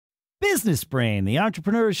Business Brain, the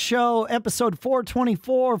Entrepreneur's Show, episode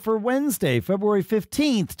 424 for Wednesday, February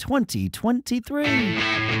 15th, 2023.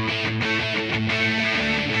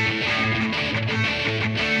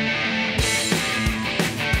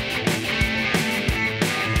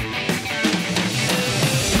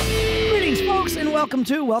 Greetings, folks, and welcome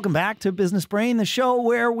back to Business Brain, the show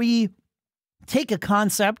where we take a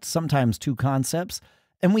concept, sometimes two concepts,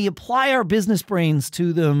 and we apply our business brains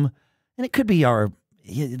to them. And it could be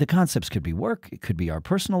the concepts could be work, it could be our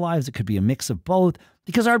personal lives, it could be a mix of both,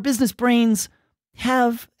 because our business brains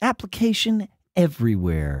have application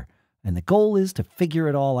everywhere. And the goal is to figure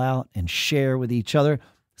it all out and share with each other.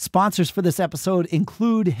 Sponsors for this episode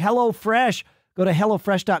include HelloFresh. Go to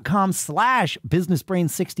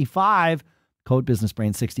HelloFresh.com/BusinessBrain65. Code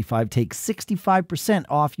BusinessBrain65. Take 65%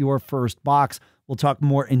 off your first box. We'll talk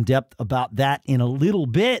more in depth about that in a little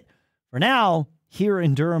bit. For now, here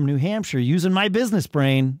in Durham, New Hampshire, using my business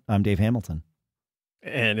brain, I'm Dave Hamilton.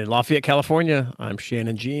 And in Lafayette, California, I'm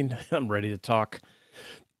Shannon Jean. I'm ready to talk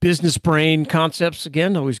business brain concepts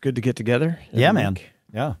again. Always good to get together. Yeah, man.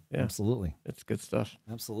 Yeah, absolutely. It's good stuff.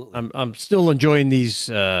 Absolutely. I'm still enjoying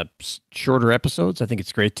these shorter episodes. I think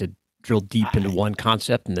it's great to drill deep into one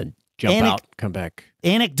concept and then jump out, come back.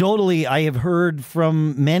 Anecdotally, I have heard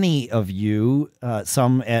from many of you,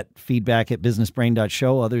 some at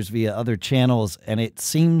feedback@businessbrain.show, others via other channels, and it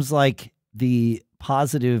seems like the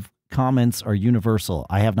positive comments are universal.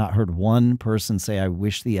 I have not heard one person say, I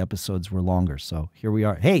wish the episodes were longer. So here we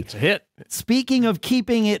are. Hey, it's a hit. Speaking of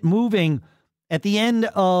keeping it moving, at the end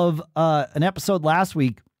of an episode last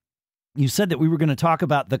week, you said that we were going to talk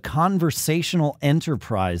about the conversational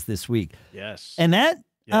enterprise this week. Yes. And that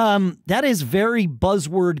is very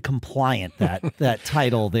buzzword compliant, that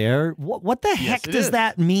title there. What the heck does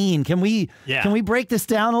that mean? Can we break this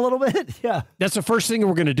down a little bit? Yeah. That's the first thing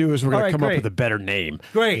we're going to do is we're going to come up with a better name.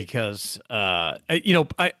 Great. Because, I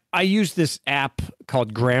use this app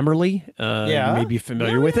called Grammarly. You may be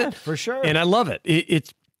familiar with it. For sure. And I love it.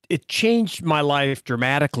 It changed my life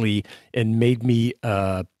dramatically and made me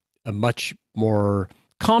a much more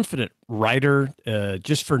confident writer,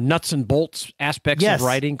 just for nuts and bolts aspects of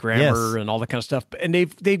writing, grammar, and all that kind of stuff. And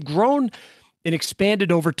they've grown and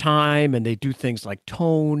expanded over time, and they do things like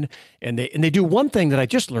tone, and they do one thing that I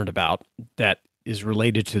just learned about that is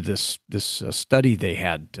related to this study they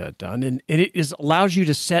had done, and it allows you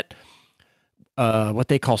to set what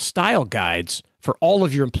they call style guides for all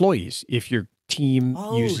of your employees if your team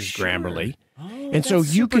uses Grammarly, and so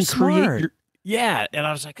you can create your. Yeah, and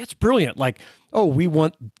I was like, that's brilliant. Like, we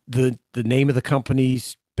want the name of the company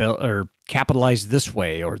or capitalized this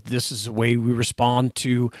way, or this is the way we respond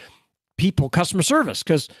to customer service.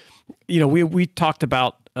 Because, we talked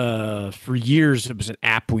about for years, it was an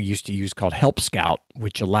app we used to use called Help Scout,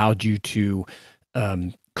 which allowed you to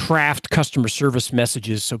craft customer service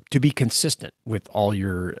messages so to be consistent with all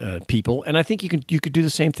your people. And I think you could do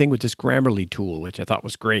the same thing with this Grammarly tool, which I thought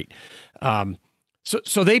was great.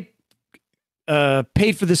 So they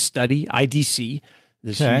paid for this study, IDC,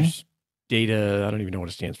 this huge data, I don't even know what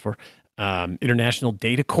it stands for, International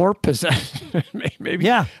Data Corp, is that maybe?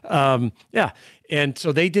 Yeah. And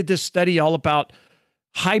so they did this study all about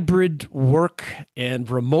hybrid work and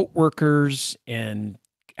remote workers and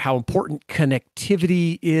how important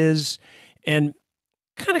connectivity is, and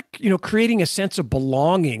kind of, creating a sense of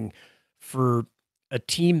belonging for a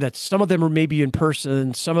team that some of them are maybe in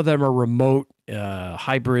person, some of them are remote,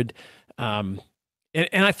 hybrid. And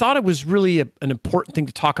I thought it was really an important thing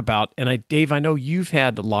to talk about. And Dave, I know you've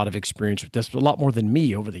had a lot of experience with this, but a lot more than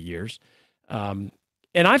me over the years. And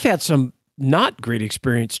I've had some not great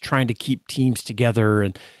experience trying to keep teams together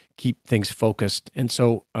and keep things focused. And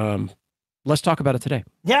so let's talk about it today.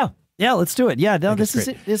 Yeah, let's do it. Yeah, no, this is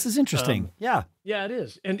interesting. Yeah, it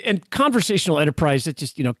is. And conversational enterprise, it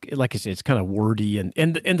just, like I said, it's kind of wordy.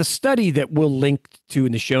 And the study that we'll link to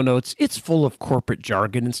in the show notes, it's full of corporate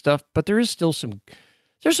jargon and stuff, but there's some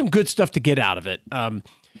good stuff to get out of it. But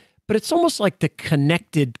it's almost like the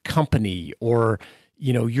connected company, or,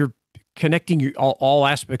 you're connecting all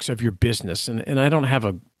aspects of your business. And I don't have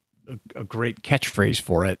a great catchphrase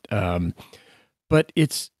for it. But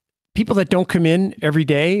it's people that don't come in every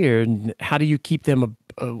day, and how do you keep them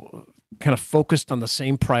kind of focused on the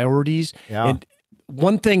same priorities? Yeah. And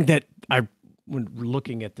one thing that when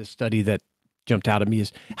looking at this study that jumped out at me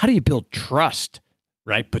is, how do you build trust,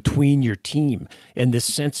 right, between your team and this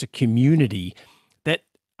sense of community that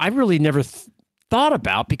I really never thought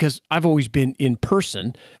about, because I've always been in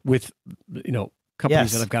person with,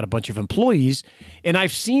 companies that I've got a bunch of employees, and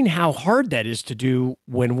I've seen how hard that is to do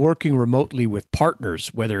when working remotely with partners,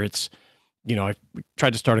 whether it's I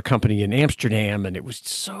tried to start a company in Amsterdam, and it was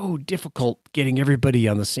so difficult getting everybody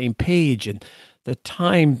on the same page, and the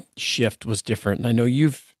time shift was different. And I know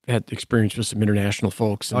you've had experience with some international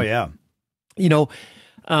folks. And, oh yeah.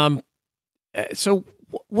 So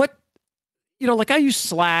what, like I use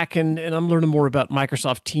Slack, and I'm learning more about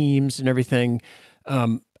Microsoft Teams and everything.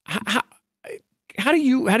 How do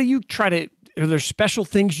you try to, are there special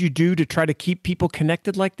things you do to try to keep people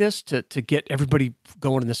connected like this, to get everybody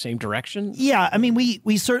going in the same direction? Yeah, I mean,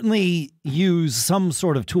 we certainly use some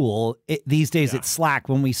sort of tool. These days it's Slack.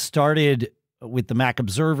 When we started with the Mac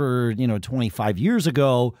Observer, 25 years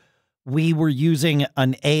ago, we were using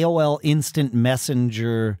an AOL Instant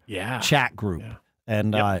Messenger chat group.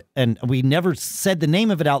 Yeah. And we never said the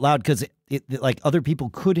name of it out loud because like other people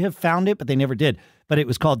could have found it, but they never did. But it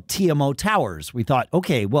was called TMO Towers. We thought,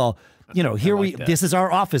 okay, well, this is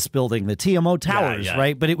our office building, the TMO Towers,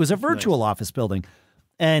 right? But it was a virtual office building.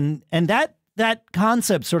 And that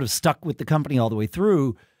concept sort of stuck with the company all the way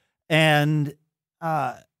through. And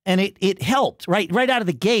it helped right out of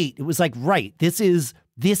the gate. It was like, right, this is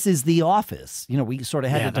the office. We sort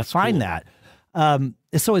of had to define that.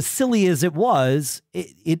 So as silly as it was,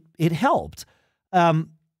 it helped.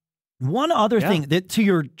 One other thing that to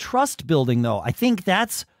your trust building, though, I think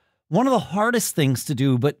that's one of the hardest things to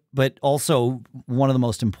do, but also one of the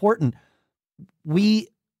most important.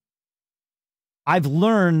 I've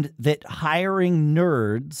learned that hiring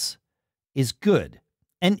nerds is good.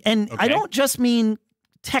 And I don't just mean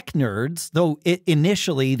tech nerds, though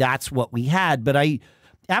initially that's what we had, but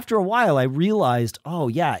after a while, I realized, oh,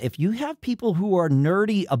 yeah, if you have people who are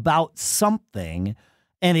nerdy about something,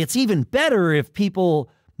 and it's even better if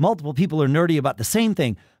multiple people are nerdy about the same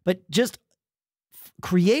thing, but just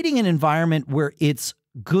creating an environment where it's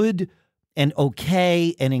good and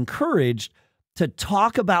okay and encouraged to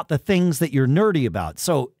talk about the things that you're nerdy about.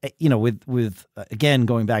 So, with again,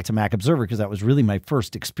 going back to Mac Observer, because that was really my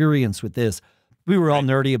first experience with this, we were all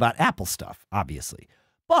nerdy about Apple stuff, obviously.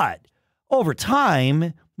 But over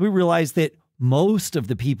time, we realized that most of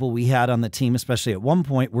the people we had on the team, especially at one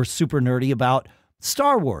point, were super nerdy about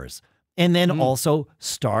Star Wars and then also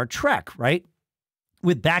Star Trek, right?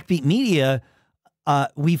 With Backbeat Media,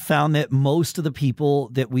 we found that most of the people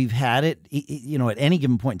that we've had at any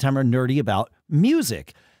given point in time are nerdy about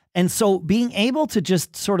music. And so being able to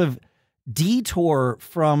just sort of detour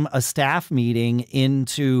from a staff meeting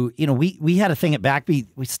into, we had a thing at Backbeat,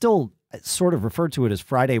 we still sort of referred to it as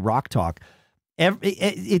Friday Rock Talk.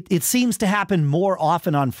 It seems to happen more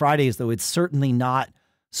often on Fridays, though it's certainly not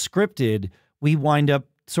scripted. We wind up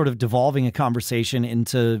sort of devolving a conversation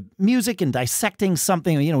into music and dissecting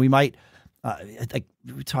something. We might, like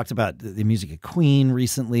we talked about the music of Queen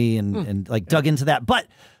recently and dug into that. But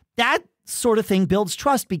that sort of thing builds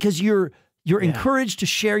trust because you're encouraged to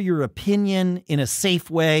share your opinion in a safe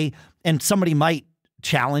way, and somebody might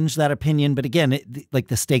challenge that opinion. But again,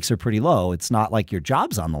 the stakes are pretty low. It's not like your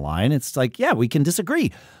job's on the line. It's like, yeah, we can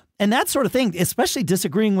disagree. And that sort of thing, especially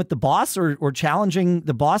disagreeing with the boss or challenging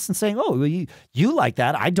the boss and saying, oh, you like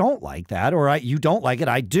that, I don't like that, or you don't like it,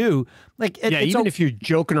 I do. Even if you're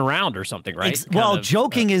joking around or something, right?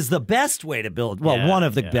 Joking is the best way to build, one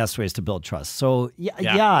of the best ways to build trust. So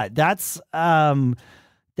that's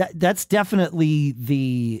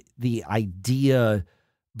definitely the idea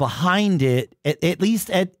behind it, at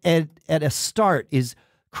least at a start, is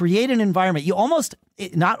create an environment.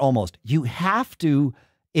 You have to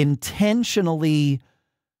intentionally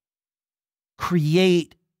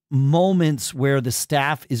create moments where the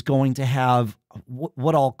staff is going to have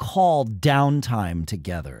what I'll call downtime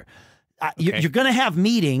together. You're going to have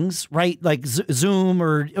meetings, right? Like Zoom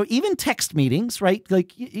or even text meetings, right?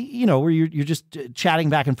 Like, where you're just chatting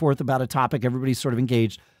back and forth about a topic. Everybody's sort of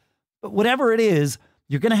engaged. But whatever it is,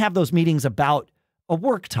 you're going to have those meetings about a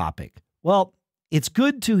work topic. Well, it's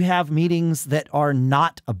good to have meetings that are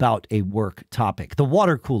not about a work topic, the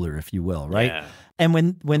water cooler, if you will, right? Yeah. And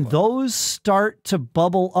when those start to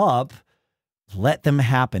bubble up, let them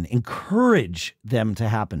happen. Encourage them to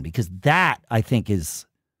happen, because that, I think, is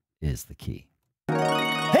the key.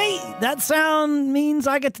 Hey, that sound means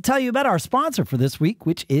I get to tell you about our sponsor for this week,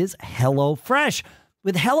 which is HelloFresh.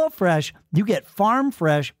 With HelloFresh, you get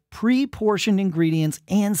farm-fresh, pre-portioned ingredients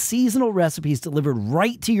and seasonal recipes delivered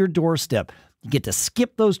right to your doorstep. You get to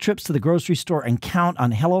skip those trips to the grocery store and count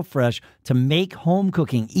on HelloFresh to make home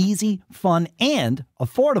cooking easy, fun, and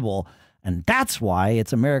affordable. And that's why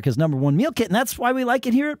it's America's #1 meal kit. And that's why we like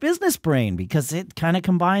it here at Business Brain, because it kind of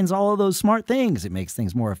combines all of those smart things. It makes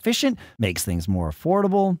things more efficient, makes things more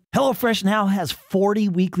affordable. HelloFresh now has 40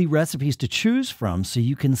 weekly recipes to choose from, so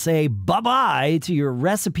you can say bye-bye to your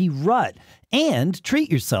recipe rut and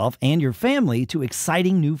treat yourself and your family to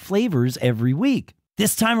exciting new flavors every week.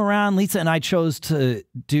 This time around, Lisa and I chose to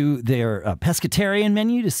do their pescatarian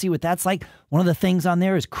menu to see what that's like. One of the things on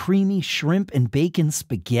there is creamy shrimp and bacon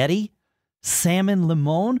spaghetti, salmon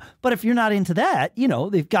limon. But if you're not into that, you know,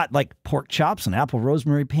 they've got like pork chops and apple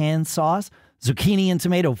rosemary pan sauce, zucchini and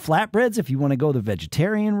tomato flatbreads if you want to go the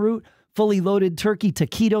vegetarian route, fully loaded turkey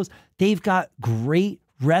taquitos. They've got great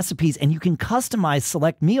recipes, and you can customize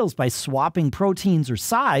select meals by swapping proteins or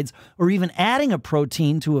sides, or even adding a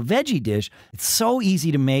protein to a veggie dish. It's so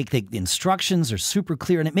easy to make. The instructions are super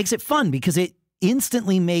clear, and it makes it fun because it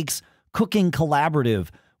instantly makes cooking collaborative,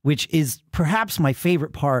 which is perhaps my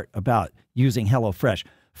favorite part about using HelloFresh.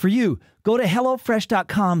 For you, go to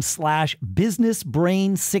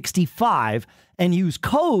HelloFresh.com/BusinessBrain65 and use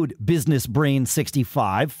code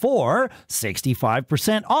BusinessBrain65 for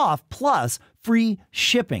 65% off plus free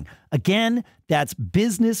shipping. Again, that's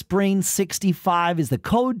BusinessBrain65 is the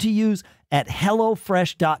code to use at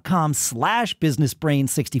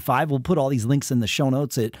HelloFresh.com/BusinessBrain65. We'll put all these links in the show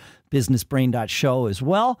notes at businessbrain.show as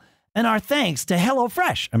well. And our thanks to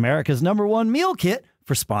HelloFresh, America's #1 meal kit,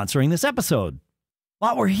 for sponsoring this episode.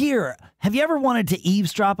 While we're here, have you ever wanted to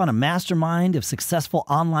eavesdrop on a mastermind of successful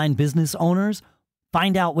online business owners?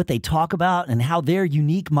 Find out what they talk about and how their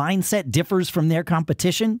unique mindset differs from their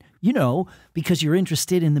competition? You know, because you're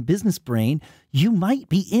interested in the Business Brain, you might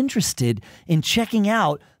be interested in checking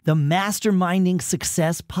out the Masterminding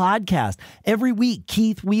Success podcast. Every week,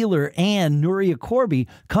 Keith Wheeler and Nuria Corby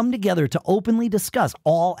come together to openly discuss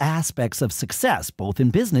all aspects of success, both in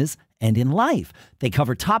business and in life. They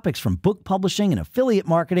cover topics from book publishing and affiliate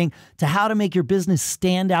marketing to how to make your business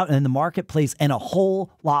stand out in the marketplace and a whole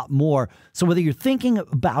lot more. So whether you're thinking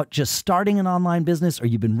about just starting an online business or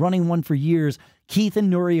you've been running one for years, Keith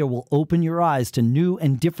and Nuria will open your eyes to new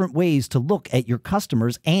and different ways to look at your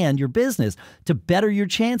customers and your business to better your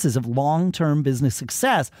chances of long-term business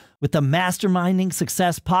success with the Masterminding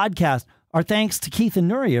Success podcast. Our thanks to Keith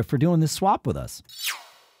and Nuria for doing this swap with us.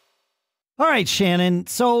 All right, Shannon.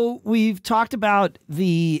 So we've talked about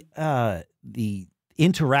the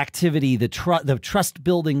interactivity, the trust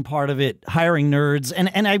building part of it, hiring nerds,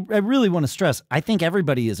 and I really want to stress, I think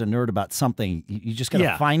everybody is a nerd about something. You just got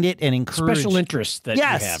to find it and encourage special interests that you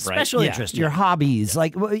have, right? Special interest, your hobbies,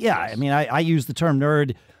 like I mean, I use the term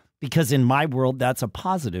nerd because in my world that's a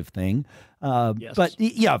positive thing. But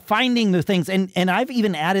yeah, finding the things, and I've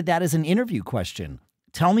even added that as an interview question.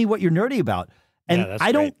 Tell me what you're nerdy about. And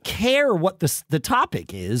I don't care what the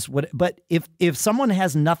topic is, but if someone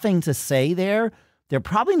has nothing to say there, they're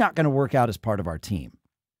probably not going to work out as part of our team.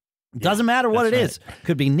 It doesn't matter what it is.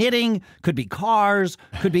 Could be knitting, could be cars,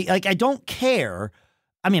 could be like, I don't care.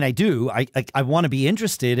 I mean, I do. I want to be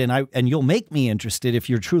interested, and you'll make me interested if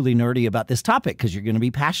you're truly nerdy about this topic because you're going to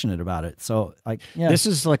be passionate about it. So this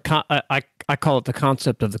is like I call it the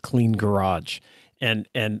concept of the clean garage. And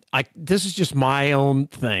this is just my own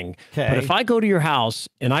thing. Okay. But if I go to your house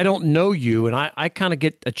and I don't know you, and I kind of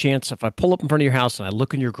get a chance, if I pull up in front of your house and I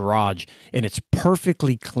look in your garage and it's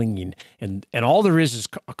perfectly clean, and all there is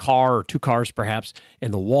a car or two cars perhaps,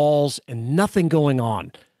 and the walls and nothing going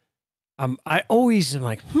on, I always am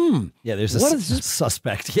like, yeah, there's a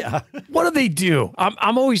suspect. Yeah. What do they do?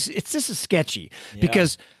 I'm always, this is sketchy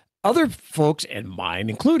because other folks, and mine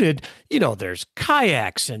included, there's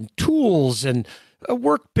kayaks and tools and a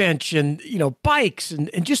workbench and, bikes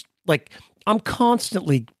and just like I'm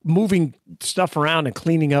constantly moving stuff around and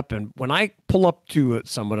cleaning up. And when I pull up to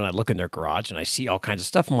someone and I look in their garage and I see all kinds of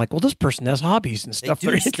stuff, I'm like, well, this person has hobbies and stuff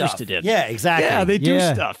they're interested in. Yeah, exactly. Yeah, they do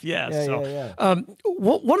stuff.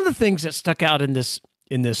 One of the things that stuck out in this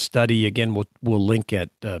study, again, we'll link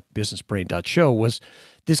at businessbrain.show, was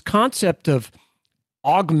this concept of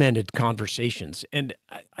augmented conversations. And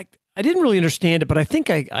I didn't really understand it, but I think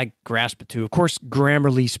I grasped it too. Of course,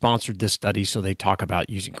 Grammarly sponsored this study, so they talk about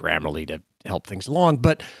using Grammarly to help things along.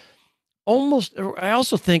 But I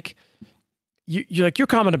also think your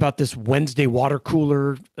comment about this Wednesday water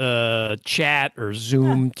cooler chat or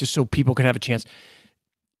Zoom, just so people can have a chance.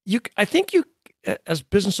 I think as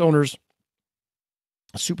business owners,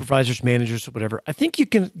 supervisors, managers, or whatever, I think you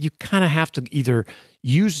kind of have to either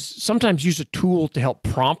sometimes use a tool to help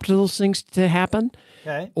prompt those things to happen,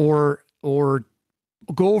 or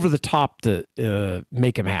go over the top to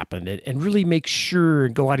make them happen, and really make sure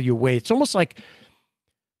and go out of your way. It's almost like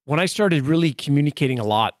when I started really communicating a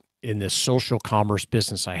lot in this social commerce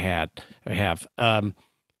business I have. I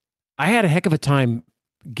had a heck of a time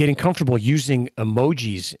getting comfortable using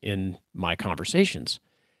emojis in my conversations.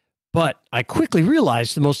 But I quickly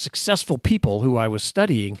realized the most successful people who I was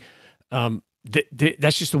studying,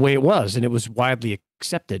 that's just the way it was, and it was widely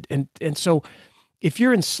accepted. And so if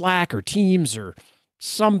you're in Slack or Teams or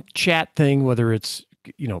some chat thing, whether it's,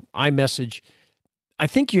 iMessage, I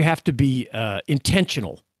think you have to be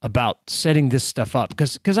intentional about setting this stuff up,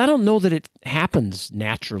 because I don't know that it happens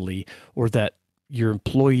naturally, or that your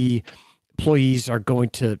employees are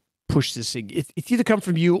going to push this thing. It's either come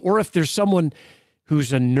from you, or if there's someone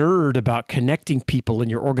who's a nerd about connecting people in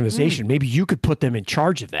your organization, maybe you could put them in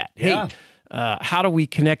charge of that. Yeah. Hey, how do we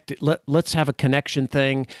connect? Let's have a connection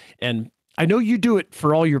thing. And I know you do it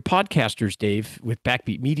for all your podcasters, Dave, with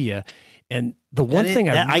Backbeat Media. And the one thing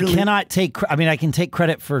I cannot take, I can take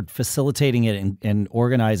credit for facilitating it and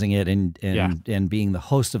organizing it and being the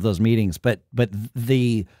host of those meetings. But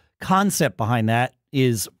the concept behind that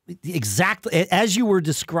is exactly as you were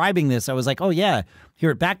describing this. I was like, oh yeah,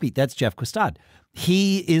 here at Backbeat, that's Jeff Quistad.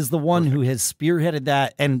 He is the one who has spearheaded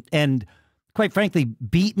that and quite frankly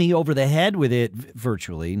beat me over the head with it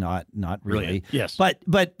virtually, not really. Brilliant. Yes. But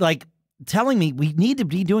like telling me we need to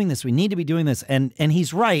be doing this, and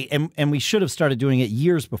he's right, and we should have started doing it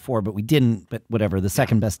years before, but we didn't. But whatever, the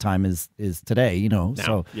second best time is today, Now,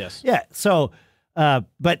 so yes. Yeah. So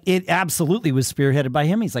but it absolutely was spearheaded by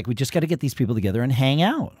him. He's like, we just got to get these people together and hang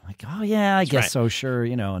out. I'm like, oh yeah, I guess so, sure,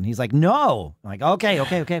 and he's like, no. I'm like,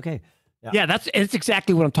 okay. Yeah, it's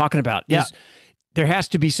exactly what I'm talking about. Yeah. There has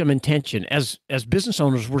to be some intention. As business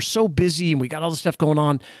owners, we're so busy and we got all this stuff going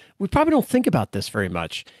on. We probably don't think about this very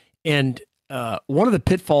much. And one of the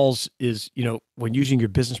pitfalls is, when using your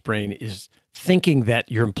business brain, is thinking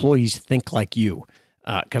that your employees think like you,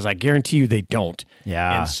 because I guarantee you they don't.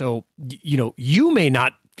 Yeah. And so, you may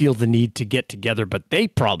not feel the need to get together, but they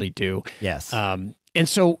probably do. Yes. And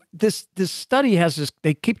so this study has this,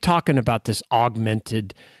 they keep talking about this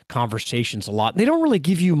augmented conversations a lot. They don't really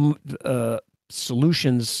give you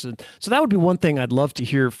solutions. So that would be one thing I'd love to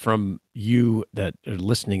hear from you that are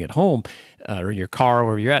listening at home or in your car,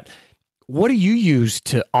 wherever you're at. What do you use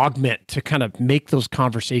to augment, to kind of make those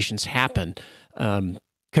conversations happen?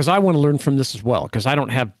 Because I want to learn from this as well, because I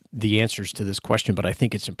don't have the answers to this question, but I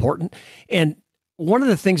think it's important. And one of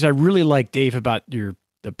the things I really like, Dave, about the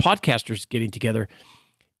podcasters getting together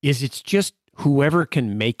is it's just whoever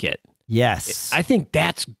can make it. Yes. I think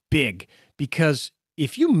that's big, because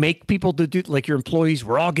if you make people to do, like your employees,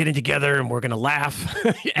 we're all getting together and we're going to laugh.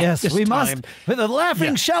 Yes, we must. The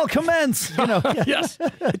laughing shall commence. Yes,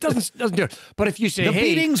 it doesn't do it. But if you say, the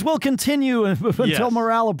hey, beatings will continue until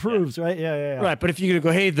morale approves, right? Yeah. Right. But if you're going to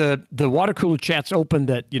go, hey, the water cooler chat's open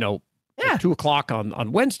at 2:00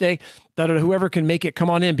 on Wednesday, that whoever can make it, come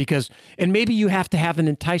on in, and maybe you have to have an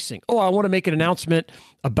enticing. Oh, I want to make an announcement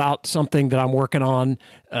about something that I'm working on,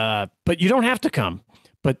 but you don't have to come.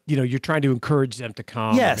 But you're trying to encourage them to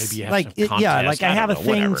come. Yes, maybe you have some contest, I have a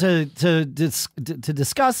thing whatever. to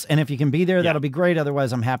discuss, and if you can be there, that'll be great.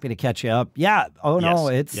 Otherwise, I'm happy to catch you up. Yeah. Oh no,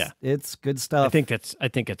 it's good stuff. I think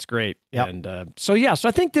it's great. Yep. And so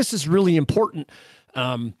I think this is really important.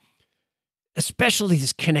 Especially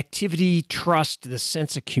this connectivity, trust, the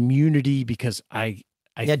sense of community, because I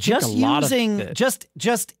think just using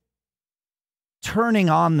just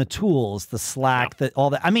turning on the tools, the Slack,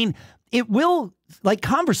 all that. I mean, it will, like,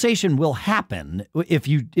 conversation will happen if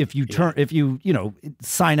you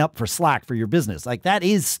sign up for Slack for your business. Like, that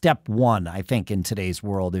is step one, I think, in today's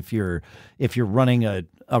world. If you're running a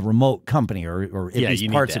remote company or at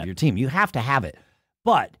least parts of your team, you have to have it.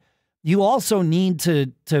 But you also need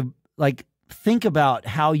to like think about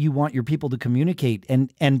how you want your people to communicate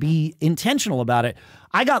and be intentional about it.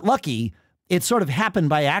 I got lucky. It sort of happened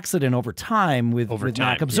by accident over time with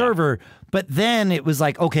Mac Observer, but then it was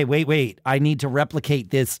like, okay, wait, I need to replicate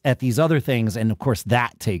this at these other things, and of course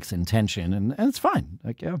that takes intention, and it's fine.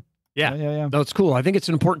 Like, yeah. No, it's cool. I think it's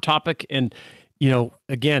an important topic, and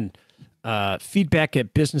again, feedback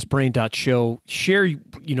at businessbrain.show. Share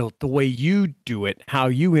the way you do it, how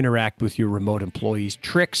you interact with your remote employees,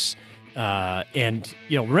 tricks. And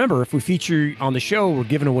remember, if we feature you on the show, we're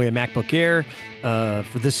giving away a MacBook Air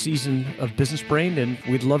for this season of Business Brain, and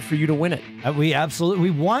we'd love for you to win it.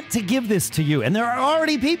 We want to give this to you, and there are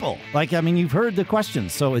already people. You've heard the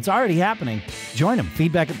questions, so it's already happening. Join them.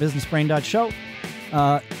 Feedback at businessbrain.show.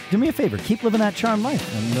 Do me a favor, keep living that charmed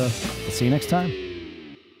life, and we'll see you next time.